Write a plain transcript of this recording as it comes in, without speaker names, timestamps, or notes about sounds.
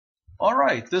All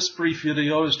right, this brief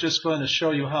video is just going to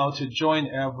show you how to join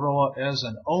AVROA as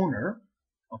an owner.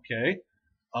 Okay,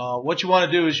 what you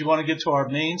want to do is you want to get to our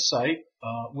main site,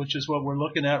 which is what we're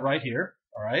looking at right here.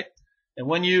 All right, and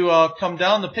when you come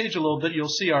down the page a little bit, you'll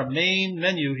see our main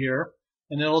menu here,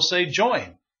 and it'll say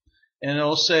Join. And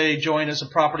it'll say Join as a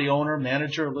property owner,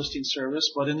 manager, or listing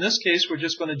service. But in this case, we're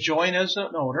just going to join as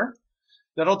an owner.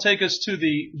 That'll take us to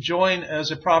the Join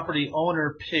as a property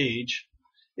owner page.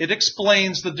 It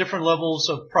explains the different levels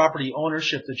of property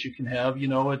ownership that you can have. You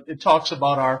know, it talks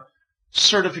about our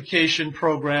certification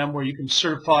program where you can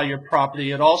certify your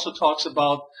property. It also talks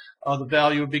about the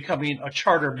value of becoming a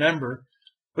charter member.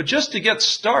 But just to get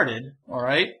started, all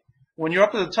right, when you're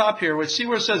up at the top here, see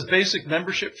where it says basic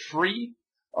membership free?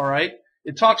 All right,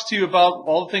 it talks to you about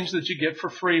all the things that you get for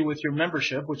free with your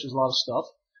membership, which is a lot of stuff.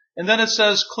 And then it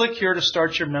says click here to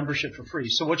start your membership for free.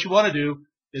 So what you want to do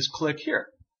is click here.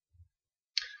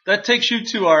 That takes you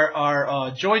to our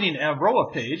joining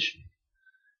AVROA page,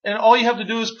 and all you have to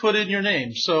do is put in your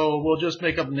name. So we'll just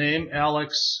make up a name,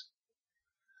 Alex,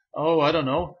 I don't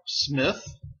know, Smith,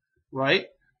 right?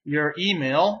 Your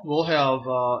email, we'll have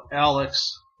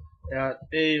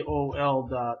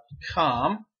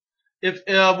alex@aol.com. If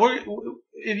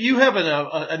you have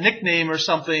a nickname or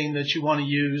something that you want to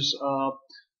use,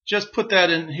 just put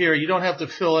that in here. You don't have to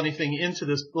fill anything into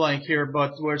this blank here,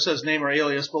 but where it says name or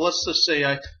alias. But let's just say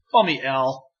call me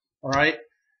Al, all right?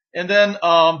 And then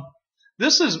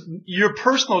this is your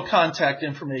personal contact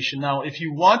information. Now, if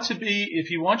you want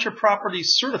your property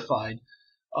certified,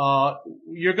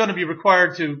 you're going to be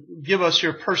required to give us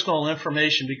your personal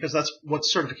information, because that's what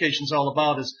certification is all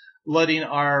about, is letting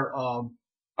our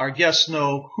guests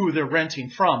know who they're renting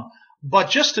from.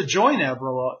 But just to join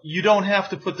AVROA, you don't have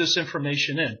to put this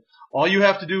information in. All you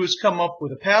have to do is come up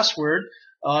with a password.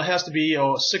 It has to be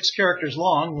 6 characters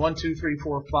long, 1, 2, 3,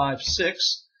 4, 5,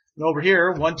 6. And over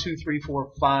here, 1, 2, 3,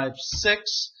 4, 5,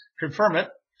 6. Confirm it.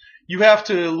 You have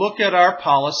to look at our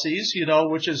policies,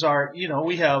 which is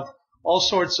we have all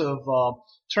sorts of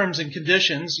terms and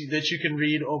conditions that you can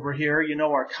read over here.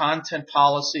 Our content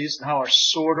policies and how our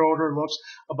sort order looks,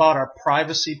 about our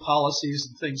privacy policies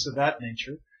and things of that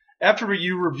nature. After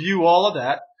you review all of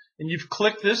that, and you've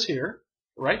clicked this here,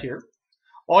 right here,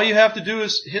 all you have to do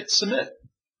is hit submit.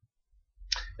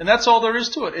 And that's all there is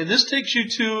to it. And this takes you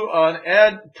to an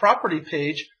add property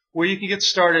page where you can get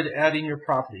started adding your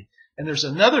property. And there's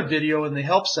another video in the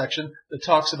help section that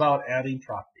talks about adding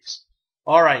properties.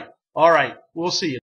 All right. We'll see you.